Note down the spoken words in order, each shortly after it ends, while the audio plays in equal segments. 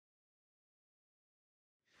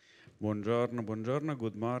Buongiorno, buongiorno,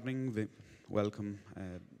 good morning, welcome,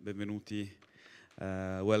 benvenuti,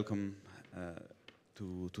 welcome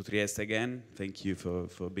to Trieste again. Thank you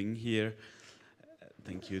for being here.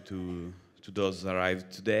 Thank you to those who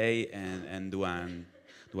arrived today and the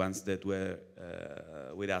ones that were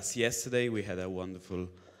with us yesterday. We had a wonderful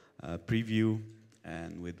preview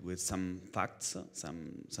and with some facts,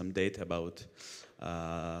 some data about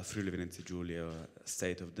Friuli Venezia Giulia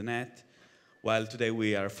state of the net. While today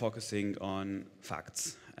we are focusing on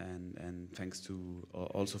facts, and thanks to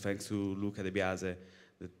Luca De Biase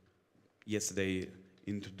that yesterday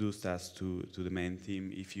introduced us to the main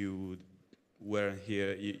theme. If you weren't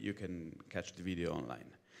here, you can catch the video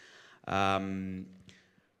online.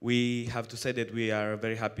 We have to say that we are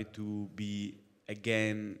very happy to be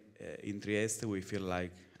again in Trieste. We feel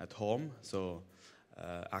like at home, so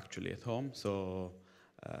actually at home. So.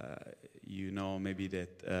 You know maybe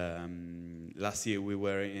that last year we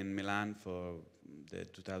were in Milan for the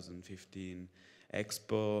 2015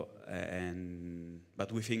 Expo,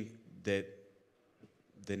 but we think that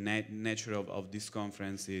the nature of this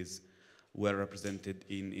conference is well represented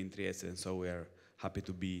in Trieste, and so we are happy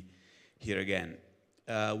to be here again.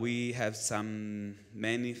 We have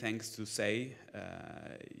many thanks to say.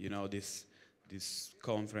 You know, this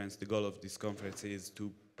conference, the goal of this conference is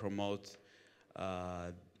to promote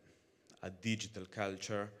a digital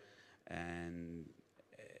culture, and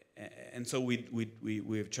so we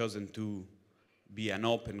have chosen to be an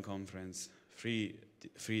open conference, free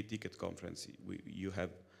ticket conference. You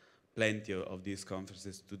have plenty of these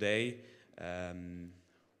conferences today.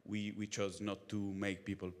 We chose not to make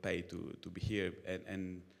people pay to be here,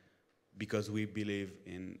 and because we believe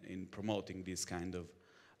in promoting this kind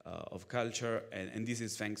of culture, and this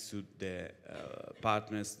is thanks to the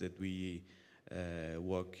partners that we are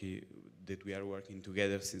working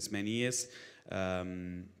together since many years.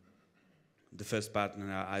 The first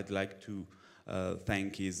partner I'd like to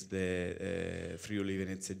thank is the Friuli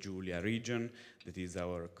Venezia Giulia region, that is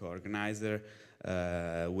our co-organizer,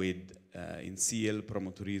 with Insiel,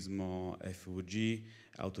 Promoturismo FVG,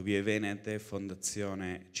 Autovie Venete,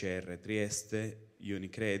 Fondazione CR Trieste,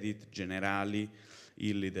 Unicredit, Generali,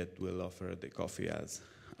 Illy, that will offer the coffee as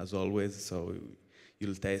always, so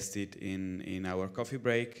you'll taste it in our coffee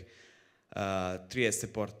break. Trieste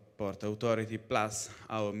Port Authority, plus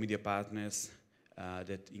our media partners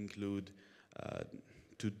that include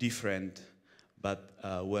two different but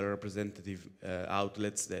well-representative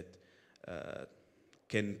outlets that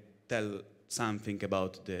can tell something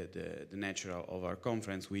about the nature of our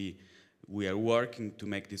conference. We are working to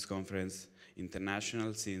make this conference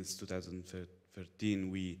international. Since 2013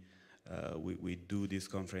 we do this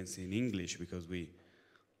conference in English because we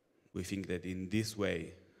think that in this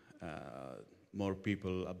way more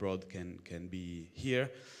people abroad can be here,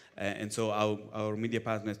 and so our media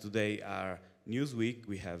partners today are Newsweek.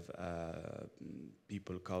 We have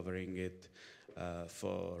people covering it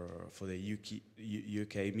for the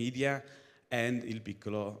UK media, and Il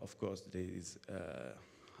Piccolo, of course, that is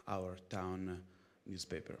our town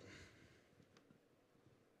newspaper.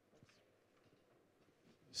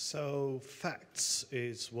 So facts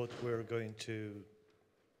is what we're going to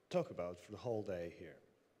talk about for the whole day here.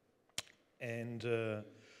 And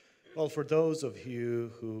well, for those of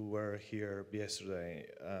you who were here yesterday,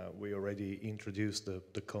 we already introduced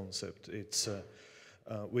the concept. It's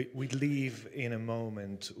we live in a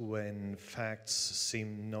moment when facts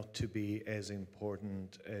seem not to be as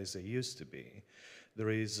important as they used to be. There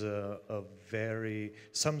is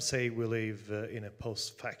some say we live in a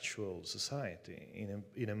post-factual society,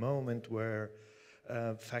 in a moment where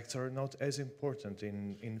facts are not as important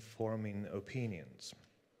in forming opinions.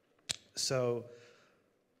 So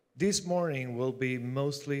this morning we'll be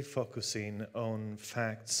mostly focusing on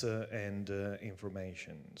facts and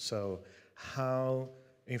information. So how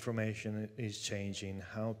information is changing,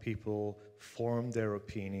 how people form their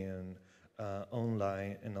opinion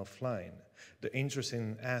online and offline. The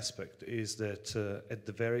interesting aspect is that at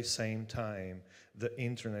the very same time, the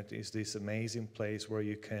internet is this amazing place where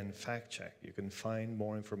you can fact check, you can find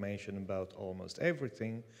more information about almost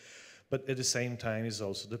everything, but at the same time it's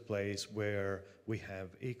also the place where we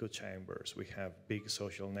have echo chambers, we have big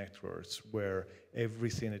social networks where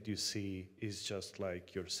everything that you see is just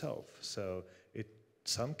like yourself. So in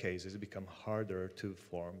some cases it becomes harder to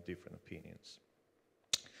form different opinions.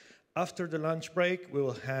 After the lunch break, we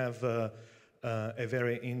will have a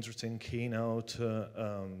very interesting keynote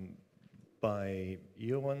by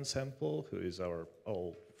Johan Semple, who is our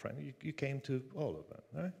old friend. You came to all of them,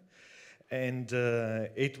 right? And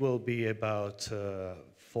it will be about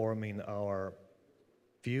forming our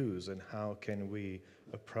views and how can we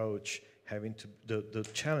approach having to, the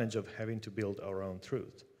challenge of having to build our own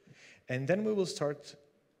truth. And then we will start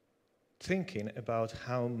thinking about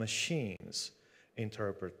how machines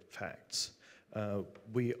interpret facts.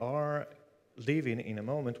 We are living in a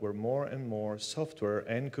moment where more and more software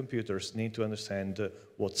and computers need to understand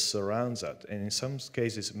what surrounds us, and in some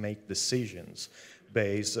cases make decisions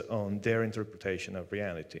based on their interpretation of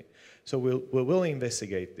reality. So we will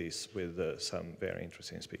investigate this with some very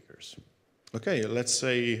interesting speakers. Okay, let's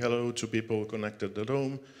say hello to people connected at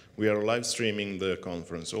home. We are live streaming the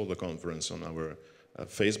conference, all the conference on our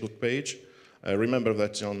Facebook page. Remember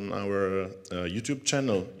that on our YouTube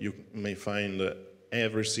channel, you may find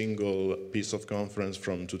every single piece of conference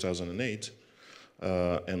from 2008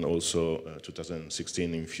 and also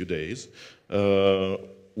 2016 in a few days.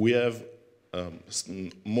 We have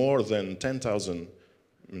more than 10,000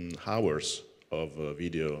 hours of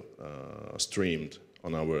video streamed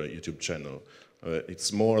on our YouTube channel.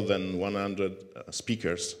 It's more than 100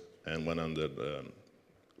 speakers and 100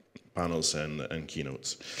 panels and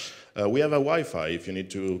keynotes. We have a Wi-Fi. If you need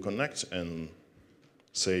to connect and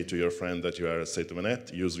say to your friend that you are at State of the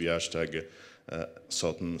Net, use the hashtag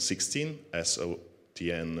SOTN16,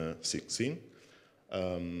 SOTN16.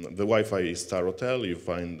 The Wi-Fi is Star Hotel. You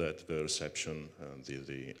find that the reception,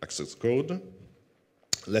 the access code.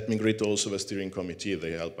 Let me greet also the steering committee.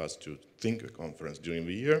 They help us to think a conference during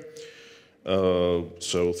the year.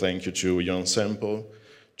 So thank you to Jon Semple,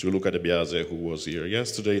 to Luca De Biase, who was here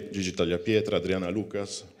yesterday, Gigi Tagliapietra, Adriana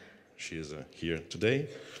Lucas, she is here today,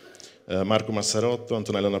 Marco Massarotto,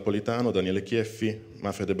 Antonella Napolitano, Daniele Chieffi,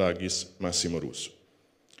 Mafia De Baghis, Massimo Russo.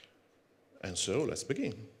 And so let's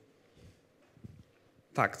begin.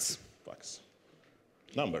 Facts. Facts.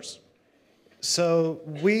 Numbers. So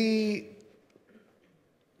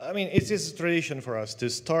I mean, it is a tradition for us to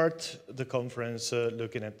start the conference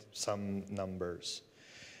looking at some numbers.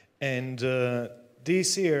 And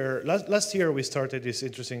this year, last year we started this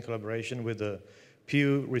interesting collaboration with the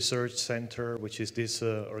Pew Research Center, which is this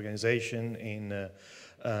organization in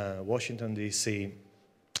Washington, D.C.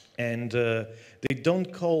 And they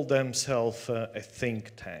don't call themselves a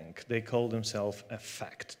think tank. They call themselves a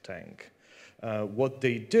fact tank. What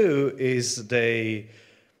they do is they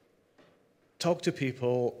talk to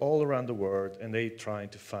people all around the world, and they try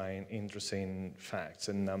to find interesting facts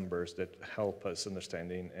and numbers that help us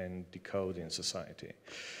understanding and decoding society.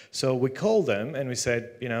 So we called them and we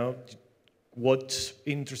said, you know, what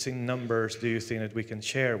interesting numbers do you think that we can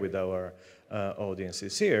share with our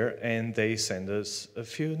audiences here? And they send us a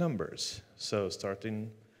few numbers. So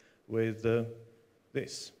starting with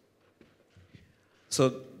this.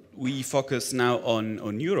 So we focus now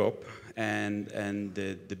on Europe, and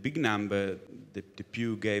the big number the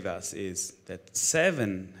Pew gave us is that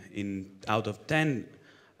 7 out of 10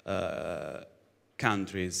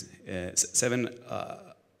 countries, 7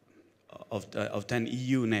 of 10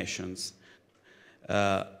 EU nations,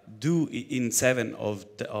 do in 7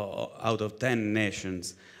 out of 10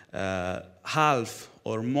 nations, half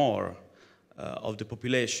or more of the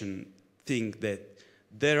population think that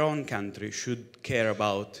their own country should care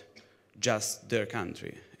about just their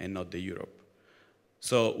country and not the Europe.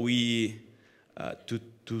 So we,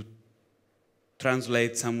 to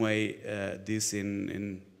translate some way this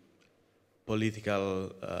in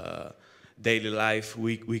political daily life,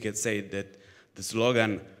 we can say that the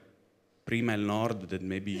slogan Prima il Nord, that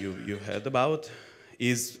maybe you heard about,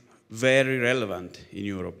 is very relevant in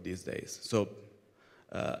Europe these days. So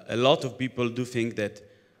a lot of people do think that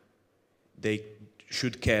they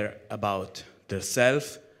should care about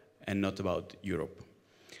themselves and not about Europe.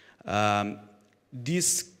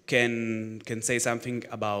 This can say something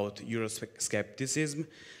about Euroscepticism,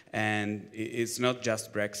 and it's not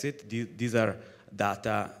just Brexit. These are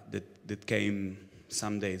data that came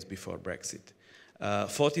some days before Brexit.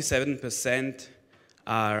 47%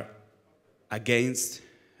 are against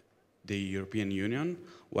the European Union,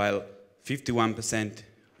 while 51%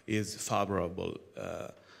 is favorable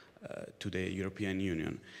to the European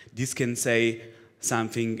Union. This can say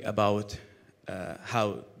something about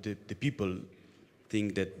how the people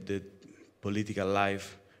think that the political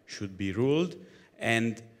life should be ruled,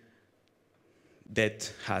 and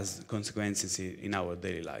that has consequences in our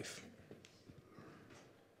daily life.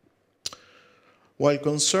 While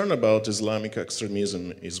concern about Islamic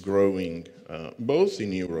extremism is growing, both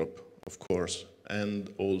in Europe, of course,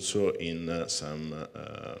 and also in some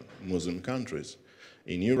Muslim countries.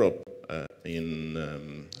 In Europe,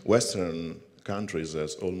 in Western countries,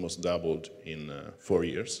 has almost doubled in 4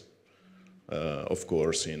 years. Of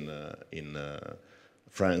course, in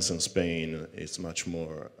France and Spain, it's much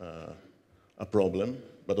more a problem,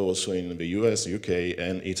 but also in the US, UK,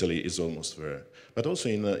 and Italy is almost there. But also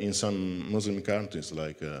in some Muslim countries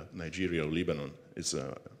like Nigeria or Lebanon, it's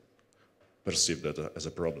perceived as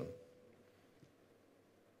a problem.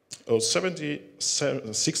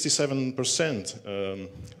 67%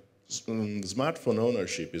 smartphone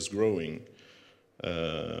ownership is growing,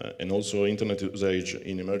 and also internet usage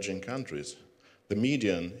in emerging countries. The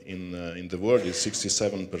median in the world is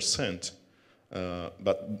 67%,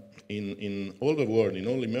 but in all the world, in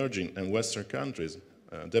all emerging and Western countries,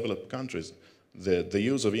 developed countries, the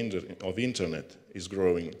use of internet is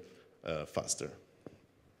growing faster.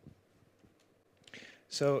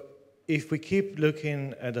 So if we keep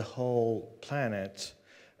looking at the whole planet,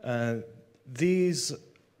 these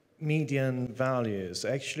median values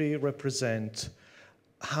actually represent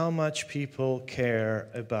how much people care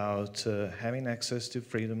about having access to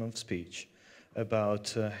freedom of speech,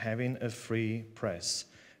 about having a free press,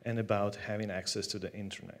 and about having access to the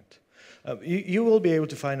internet. You will be able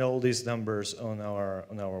to find all these numbers on our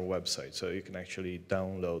website, so you can actually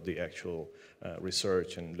download the actual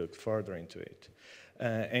research and look further into it.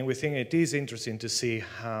 And we think it is interesting to see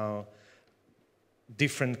how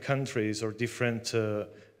different countries or different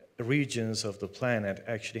regions of the planet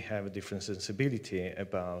actually have a different sensibility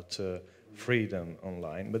about freedom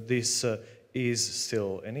online. But this is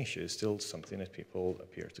still an issue, still something that people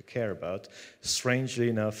appear to care about. Strangely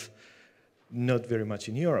enough, not very much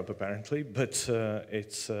in Europe apparently, but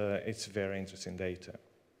it's very interesting data.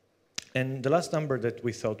 And the last number that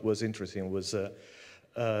we thought was interesting was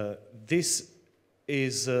this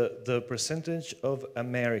is the percentage of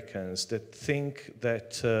Americans that think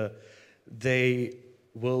that they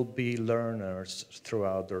will be learners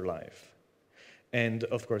throughout their life. And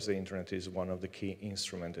of course, the internet is one of the key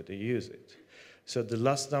instruments that they use it. So the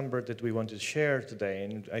last number that we want to share today,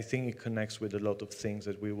 and I think it connects with a lot of things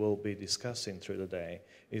that we will be discussing through the day,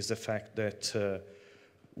 is the fact that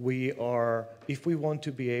if we want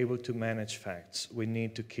to be able to manage facts, we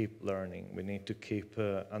need to keep learning. We need to keep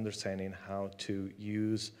understanding how to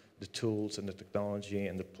use the tools and the technology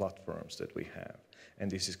and the platforms that we have. And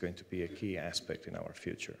this is going to be a key aspect in our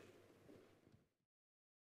future.